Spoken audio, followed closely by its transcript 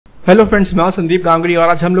Hello friends, मैं संदीप गांगुली और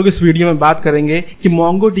आज हम लोग इस वीडियो में बात करेंगे कि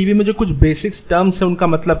MongoDB में जो कुछ बेसिक्स टर्म्स है उनका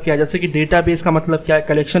मतलब क्या है। जैसे कि डेटाबेस का मतलब क्या है,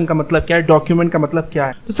 कलेक्शन का मतलब क्या है, डॉक्यूमेंट का मतलब क्या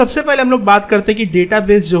है। तो सबसे पहले हम लोग बात करते हैं कि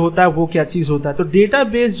डेटाबेस जो होता है वो क्या चीज होता है। तो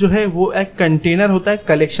डेटाबेस जो है वो एक कंटेनर होता है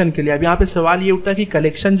कलेक्शन के लिए। अब यहाँ पे सवाल ये उठता है कि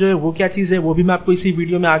कलेक्शन जो है वो क्या चीज है, वो भी मैं आपको इसी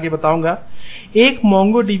वीडियो में आगे बताऊंगा। एक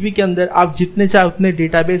MongoDB के अंदर आप जितने चाहे उतने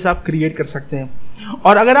डेटाबेस आप क्रिएट कर सकते हैं।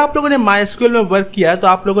 और अगर आप लोगों ने MySQL में वर्क किया तो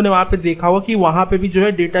आप लोगों ने वहां पे देखा होगा कि वहां पे भी जो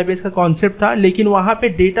है डेटाबेस का कॉन्सेप्ट था, लेकिन वहां पे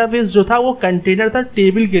डेटाबेस जो था वो कंटेनर था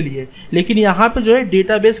टेबल के लिए, लेकिन यहाँ पे जो है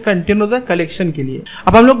डेटाबेस कंटेनर होता है कलेक्शन के लिए।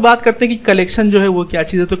 अब हम लोग बात करते हैं कि कलेक्शन जो है वो क्या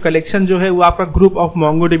चीज है। तो कलेक्शन जो है वो आपका ग्रुप ऑफ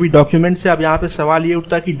MongoDB डॉक्यूमेंट से। अब यहाँ पे सवाल ये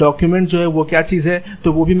उठता है कि डॉक्यूमेंट जो है वो क्या चीज है,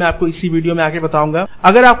 तो वो भी मैं आपको इसी वीडियो में आगे बताऊंगा।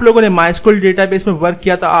 अगर आप लोगों ने MySQL डेटाबेस में वर्क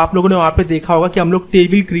किया तो आप लोगों ने वहां पे देखा होगा कि हम लोग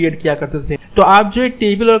टेबल क्रिएट किया करते थे। तो आप जो है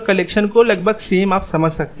टेबल और कलेक्शन को लगभग सेम आप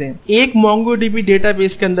समझ सकते हैं। एक MongoDB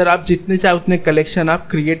डेटाबेस के अंदर आप जितने चाहे उतने कलेक्शन आप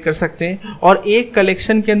क्रिएट कर सकते हैं और एक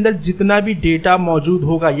कलेक्शन के अंदर जितना भी डेटा मौजूद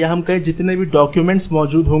होगा या हम कहें जितने भी डॉक्यूमेंट्स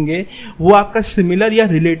मौजूद होंगे वो आपका सिमिलर या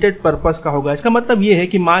रिलेटेड पर्पस का होगा। इसका मतलब ये है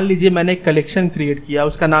कि मान लीजिए मैंने एक कलेक्शन क्रिएट किया,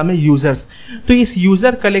 उसका नाम है यूजर्स। तो इस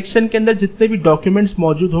यूजर कलेक्शन के अंदर जितने भी डॉक्यूमेंट्स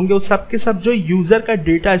मौजूद होंगे वो सब के सब जो यूजर का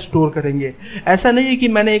डेटा स्टोर करेंगे। ऐसा नहीं है कि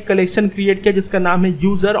मैंने एक कलेक्शन क्रिएट किया जिसका नाम है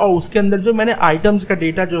यूजर और उसके अंदर जो मैंने आइटम्स का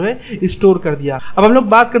डेटा जो है स्टोर कर दिया। अब हम लोग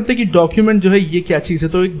बात करते हैं कि डॉक्यूमेंट जो है ये क्या चीज है।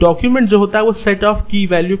 तो एक डॉक्यूमेंट जो होता है वो सेट ऑफ की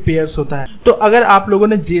वैल्यू पेयर्स होता है। तो अगर आप लोगों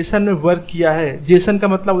ने जेसन में वर्क किया है, जेसन का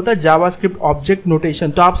मतलब होता है जावास्क्रिप्ट ऑब्जेक्ट नोटेशन,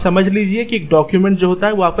 तो आप समझ लीजिए कि एक डॉक्यूमेंट जो होता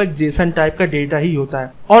है वो आपका एक जेसन टाइप का डेटा ही होता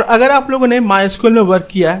है। और अगर आप लोगों ने MySQL में वर्क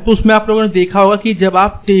किया है तो उसमें आप लोगों ने देखा होगा कि जब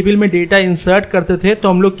आप टेबल में डेटा इंसर्ट करते थे तो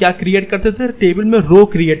हम लोग क्या क्रिएट करते थे, टेबल में रो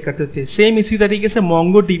क्रिएट करते थे। सेम इसी तरीके से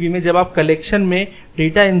MongoDB में जब आप कलेक्शन में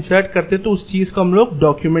डेटा इंसर्ट करते तो उस चीज को हम लोग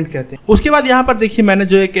डॉक्यूमेंट कहते हैं। उसके बाद यहाँ पर देखिए मैंने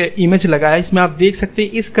जो एक इमेज लगाया, इसमें आप देख सकते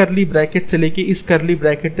हैं इस करली ब्रैकेट से लेके इस करली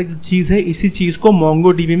ब्रैकेट तक जो चीज है, इसी चीज को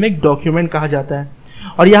MongoDB में एक डॉक्यूमेंट कहा जाता है।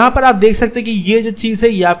 और यहाँ पर आप देख सकते हैं कि ये जो चीज है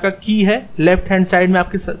ये आपका की है। लेफ्ट हैंड साइड में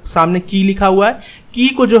आपके सामने की लिखा हुआ है। की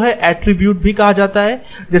को जो है एट्रीब्यूट भी कहा जाता है।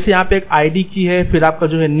 जैसे यहाँ पे एक आईडी की है, फिर आपका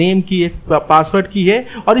जो है नेम की है, पासवर्ड की है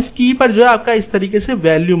और इस की पर जो है आपका इस तरीके से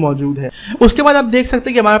वैल्यू मौजूद है। उसके बाद आप देख सकते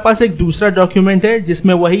हैं कि हमारे पास एक दूसरा डॉक्यूमेंट है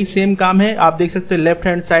जिसमें वही सेम काम है। आप देख सकते हैं लेफ्ट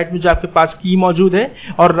हैंड साइड में जो आपके पास की मौजूद है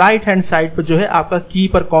और राइट हैंड साइड पर जो है आपका की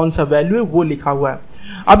पर कौन सा वैल्यू है वो लिखा हुआ है।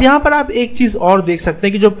 अब यहाँ पर आप एक चीज और देख सकते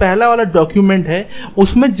हैं कि जो पहला वाला डॉक्यूमेंट है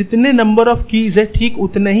उसमें जितने नंबर ऑफ कीज है ठीक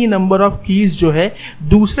उतने ही नंबर ऑफ कीज जो है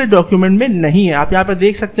दूसरे डॉक्यूमेंट में नहीं है। आप यहाँ पर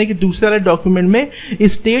देख सकते हैं कि दूसरे वाले डॉक्यूमेंट में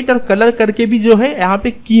स्टेट और कलर करके भी जो है यहाँ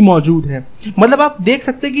पे की मौजूद है। मतलब आप देख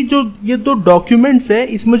सकते हैं कि जो ये दो डॉक्यूमेंट्स है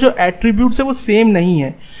इसमें जो एट्रीब्यूट्स है वो सेम नहीं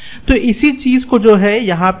है। तो इसी चीज को जो है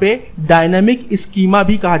यहाँ पे डायनामिक स्कीमा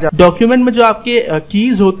भी कहा जाता है। डॉक्यूमेंट में जो आपके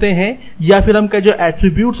कीज होते हैं या फिर हम कहें जो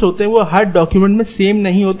एट्रीब्यूट्स होते हैं वो हर डॉक्यूमेंट में सेम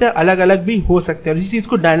नहीं होते, अलग अलग भी हो सकते हैं। और इसी चीज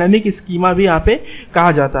को डायनामिक स्कीमा भी यहाँ पे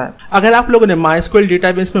कहा जाता है। अगर आप लोगों ने MySQL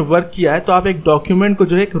डेटाबेस में वर्क किया है तो आप एक डॉक्यूमेंट को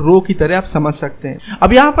जो है एक रो की तरह आप समझ सकते हैं।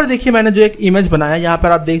 अब यहाँ पर देखिए मैंने जो एक इमेज बनाया, यहाँ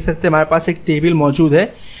पर आप देख सकते हैं हमारे पास एक टेबल मौजूद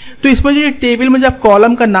है। तो इसमें जो टेबल में जो आप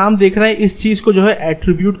कॉलम का नाम देख रहे हैं इस चीज को जो है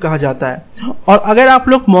एट्रीब्यूट कहा जाता है। और अगर आप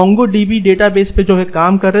लोग MongoDB डेटाबेस पे जो है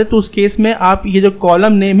काम कर रहे हैं तो उस केस में आप ये जो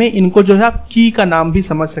कॉलम नेम है इनको जो है आप की का नाम भी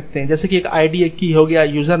समझ सकते हैं। जैसे कि एक आईडी एक की हो गया,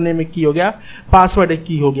 यूजर नेम एक की हो गया, पासवर्ड एक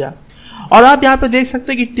की हो गया। और आप यहाँ पे देख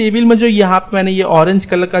सकते हैं कि टेबल में जो यहाँ पे मैंने ये ऑरेंज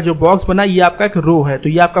कलर का जो बॉक्स बना ये आपका एक रो है। तो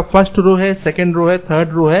ये आपका फर्स्ट रो है, सेकंड रो है,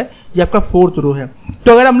 थर्ड रो है, ये आपका फोर्थ रो है।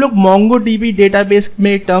 तो अगर हम लोग MongoDB डेटाबेस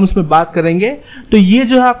में टर्म्स में बात करेंगे तो ये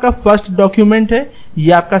जो है आपका फर्स्ट डॉक्यूमेंट है,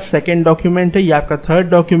 ये आपका सेकंड डॉक्यूमेंट है, ये आपका थर्ड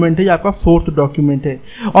डॉक्यूमेंट है, ये आपका फोर्थ डॉक्यूमेंट है।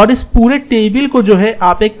 और इस पूरे टेबल को जो है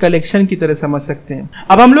आप एक कलेक्शन की तरह समझ सकते हैं।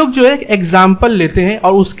 अब हम लोग जो है एक एग्जाम्पल लेते हैं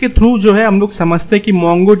और उसके थ्रू जो है हम लोग समझते हैं कि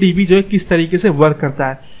MongoDB जो है किस तरीके से वर्क करता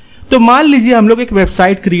है। तो मान लीजिए हम लोग एक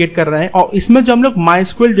वेबसाइट क्रिएट कर रहे हैं और इसमें जो हम लोग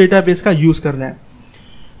MySQL डेटाबेस का यूज कर रहे हैं।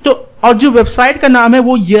 तो और जो वेबसाइट का नाम है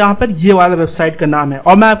वो यहाँ पर ये वाला वेबसाइट का नाम है।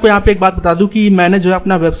 और मैं आपको यहाँ पे एक बात बता दूं कि मैंने जो है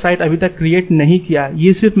अपना वेबसाइट अभी तक क्रिएट नहीं किया,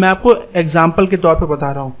 ये सिर्फ मैं आपको एग्जांपल के तौर पे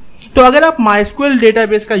बता रहा हूँ। तो अगर आप MySQL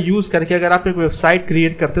डेटाबेस का यूज करके अगर आप एक वेबसाइट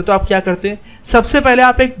क्रिएट करते हैं तो आप क्या करते हैं, सबसे पहले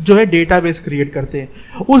आप एक जो है डेटाबेस क्रिएट करते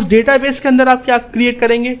हैं। उस डेटाबेस के अंदर आप क्या क्रिएट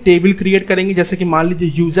करेंगे, टेबल क्रिएट करेंगे। जैसे कि मान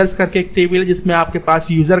लीजिए यूजर्स करके एक टेबल है जिसमें आपके पास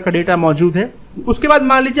यूजर का डेटा मौजूद है। उसके बाद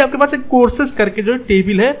मान लीजिए आपके पास एक कोर्सेज करके जो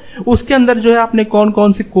टेबल है उसके अंदर जो है आपने कौन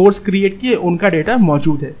कौन से कोर्स क्रिएट किए उनका डेटा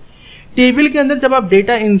मौजूद है। टेबल के अंदर जब आप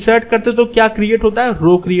डेटा इंसर्ट करते हो तो क्या क्रिएट होता है,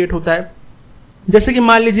 रो क्रिएट होता है। जैसे कि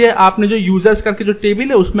मान लीजिए आपने जो यूजर्स करके जो टेबल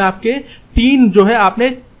है उसमें आपके 3 जो है आपने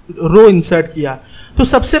रो इंसर्ट किया। तो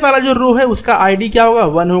सबसे पहला जो रो है उसका आईडी क्या होगा,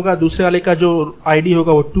 1 होगा, दूसरे वाले का जो आईडी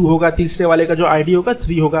होगा वो 2 होगा, तीसरे वाले का जो आईडी होगा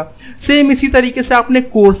 3 होगा। सेम इसी तरीके से आपने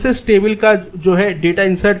कोर्सेस टेबल का जो है डेटा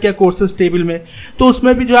इंसर्ट किया कोर्सेस टेबल में, तो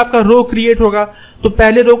उसमें भी जो आपका रो क्रिएट होगा, तो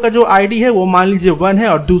पहले रो का जो आईडी है वो मान लीजिए 1 है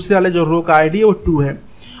और दूसरे वाले जो रो का आईडी है वो 2 है।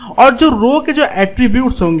 और जो रो के जो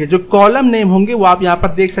एट्रीब्यूट्स होंगे, जो कॉलम नेम होंगे, वो आप यहाँ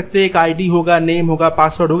पर देख सकते हैं, एक आईडी होगा, नेम होगा,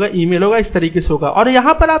 पासवर्ड होगा, ईमेल होगा, इस तरीके से होगा। और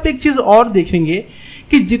यहाँ पर आप एक चीज और देखेंगे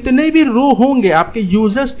कि जितने भी रो होंगे आपके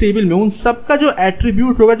यूजर्स टेबल में, उन सबका जो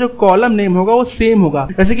एट्रीब्यूट होगा, जो कॉलम नेम होगा, वो सेम होगा।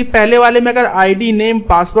 जैसे कि पहले वाले में अगर आईडी, नेम,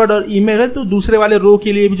 पासवर्ड और ईमेल है, तो दूसरे वाले रो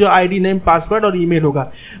के लिए भी जो आईडी, नेम, पासवर्ड और ईमेल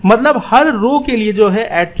होगा। मतलब हर रो के लिए जो है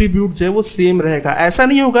एट्रीब्यूट जो है वो सेम रहेगा। ऐसा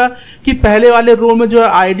नहीं होगा कि पहले वाले रो में जो है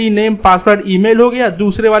आईडी, नेम, पासवर्ड, ईमेल हो गया,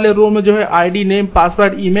 दूसरे वाले रो में जो है ID, name,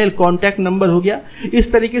 password, email, contact number हो गया।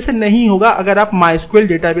 इस तरीके से नहीं होगा अगर आप MySQL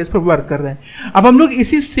डेटाबेस पर वर्क कर रहे हैं। अब हम लोग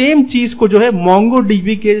इसी सेम चीज को जो है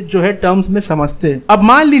MongoDB के जो है टर्म्स में समझते हैं। अब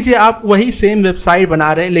मान लीजिए आप वही सेम वेबसाइट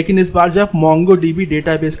बना रहे हैं, लेकिन इस बार जो आप MongoDB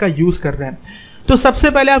डेटाबेस का यूज कर रहे हैं, तो सबसे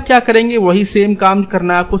पहले आप क्या करेंगे, वही सेम काम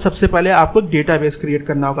करना है आपको। सबसे पहले आपको डेटाबेस क्रिएट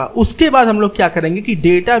करना होगा। उसके बाद हम लोग क्या करेंगे कि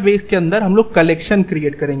डेटाबेस के अंदर हम लोग कलेक्शन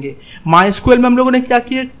क्रिएट करेंगे। MySQL में हम लोगों ने क्या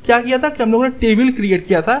किया था कि हम लोगों ने टेबल क्रिएट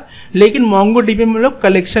किया था, लेकिन MongoDB में हम लोग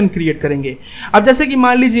कलेक्शन क्रिएट करेंगे। अब जैसे कि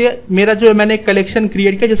मान लीजिए मेरा जो है, मैंने एक कलेक्शन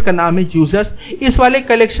क्रिएट किया जिसका नाम है यूजर्स। इस वाले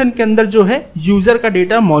कलेक्शन के अंदर जो है यूजर का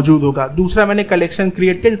डेटा मौजूद होगा। दूसरा मैंने कलेक्शन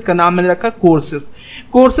क्रिएट किया जिसका नाम मैंने रखा कोर्सेज।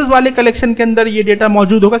 कोर्सेज वाले कलेक्शन के अंदर ये डेटा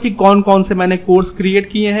मौजूद होगा कि कौन कौन से मैंने कोर्स क्रिएट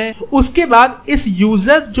किए हैं। उसके बाद इस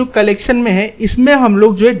यूजर जो कलेक्शन में है, इसमें हम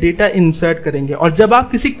लोग जो है डेटा इंसर्ट करेंगे। और जब आप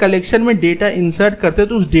किसी कलेक्शन में डेटा इंसर्ट करते हैं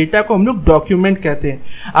तो उस डेटा को हम लोग डॉक्यूमेंट कहते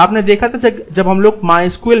हैं। आपने देखा था जब हम लोग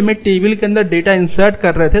MySQL में टेबल के अंदर डेटा इंसर्ट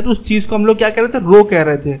कर रहे थे तो उस चीज को हम लोग क्या कह रहे थे, रो कह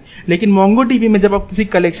रहे थे। लेकिन MongoDB में जब आप किसी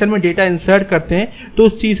कलेक्शन में डेटा इंसर्ट करते हैं तो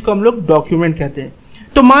उस चीज को हम लोग डॉक्यूमेंट कहते हैं।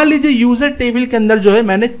 तो मान लीजिए यूजर टेबल के अंदर जो है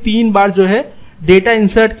मैंने 3 बार जो है डेटा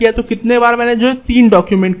इंसर्ट किया, तो कितने बार मैंने जो है 3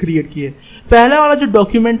 डॉक्यूमेंट क्रिएट किए। पहला वाला जो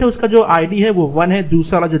डॉक्यूमेंट है उसका जो आईडी है वो 1 है,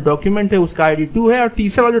 दूसरा वाला जो डॉक्यूमेंट है उसका आईडी 2 है और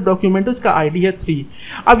तीसरा वाला जो डॉक्यूमेंट है उसका आईडी है 3।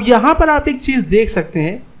 अब यहां पर आप एक चीज देख सकते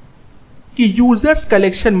हैं कि यूजर्स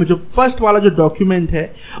कलेक्शन में जो फर्स्ट वाला जो डॉक्यूमेंट है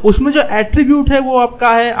उसमें जो एट्रीब्यूट है वो आपका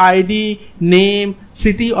है आईडी, नेम,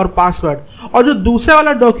 सिटी और पासवर्ड। और जो दूसरा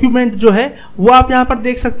वाला डॉक्यूमेंट जो है वो आप यहाँ पर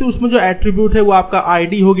देख सकते हो, उसमें जो एट्रीब्यूट है वो आपका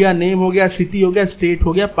आईडी हो गया, नेम हो गया, सिटी हो गया, स्टेट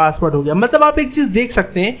हो गया, पासवर्ड हो गया। मतलब आप एक चीज देख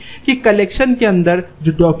सकते हैं कि कलेक्शन के अंदर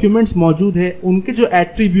जो डॉक्यूमेंट्स मौजूद है उनके जो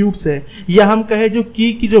एट्रीब्यूट्स है या हम कहे जो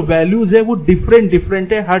की जो वैल्यूज है वो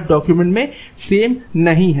डिफरेंट है, हर डॉक्यूमेंट में सेम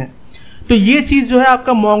नहीं है। तो ये चीज जो है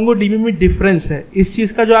आपका MongoDB में डिफरेंस है, इस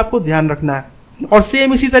चीज का जो आपको ध्यान रखना है। और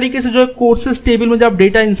सेम इसी तरीके से जो है कोर्सेज टेबल में जब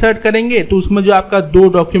डेटा इंसर्ट करेंगे तो उसमें जो आपका 2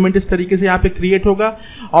 डॉक्यूमेंट इस तरीके से यहाँ पे क्रिएट होगा।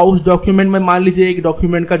 और उस डॉक्यूमेंट में मान लीजिए एक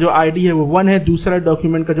डॉक्यूमेंट का जो आईडी है वो 1 है, दूसरा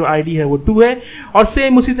डॉक्यूमेंट का जो आईडी है वो 2 है। और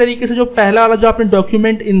सेम उसी तरीके से जो पहला वाला जो आपने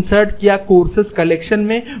डॉक्यूमेंट इंसर्ट किया कोर्सेज कलेक्शन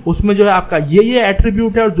में, उसमें जो है आपका ये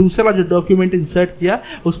एट्रीब्यूट है, और दूसरा वाला जो डॉक्यूमेंट इंसर्ट किया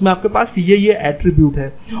उसमें आपके पास ये एट्रीब्यूट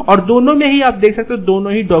है। और दोनों में ही आप देख सकते हो,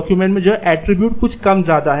 दोनों ही डॉक्यूमेंट में जो है एट्रीब्यूट कुछ कम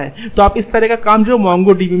ज्यादा है। तो आप इस तरह का काम जो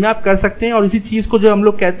MongoDB में आप कर सकते हैं। और इसी चीज को जो हम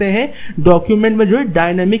लोग कहते हैं डॉक्यूमेंट में जो है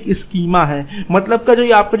डायनेमिक स्कीमा है, मतलब का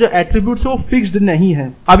जो आपका जो एट्रीब्यूट्स है वो फिक्स्ड नहीं है।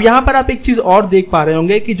 अब यहाँ पर आप एक चीज और देख पा रहे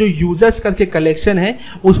होंगे कि जो यूजर्स करके कलेक्शन है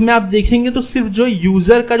उसमें आप देखेंगे तो सिर्फ जो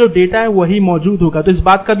यूजर का जो डेटा है वही मौजूद होगा। तो इस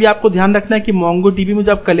बात का भी आपको ध्यान रखना है कि MongoDB में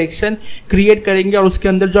जो आप कलेक्शन क्रिएट करेंगे और उसके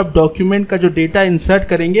अंदर जो आप डॉक्यूमेंट का जो डेटा इंसर्ट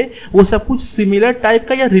करेंगे वो सब कुछ सिमिलर टाइप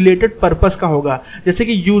का या रिलेटेड पर्पस का होगा। जैसे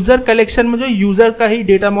कि यूजर कलेक्शन में जो यूजर का ही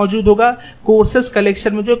डेटा मौजूद होगा, कोर्सेज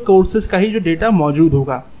कलेक्शन में जो कोर्सेज का ही जो डेटा मौजूद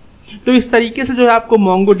होगा। तो इस तरीके से जो है आपको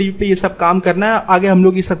MongoDB पे ये सब काम करना है। आगे हम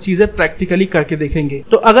लोग ये सब चीजें प्रैक्टिकली करके देखेंगे।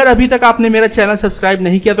 तो अगर अभी तक आपने मेरा चैनल सब्सक्राइब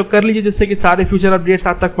नहीं किया तो कर लीजिए, जिससे कि सारे फ्यूचर अपडेट्स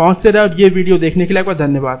आप तक पहुंचते रहे। और ये वीडियो देखने के लिए आपका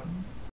धन्यवाद।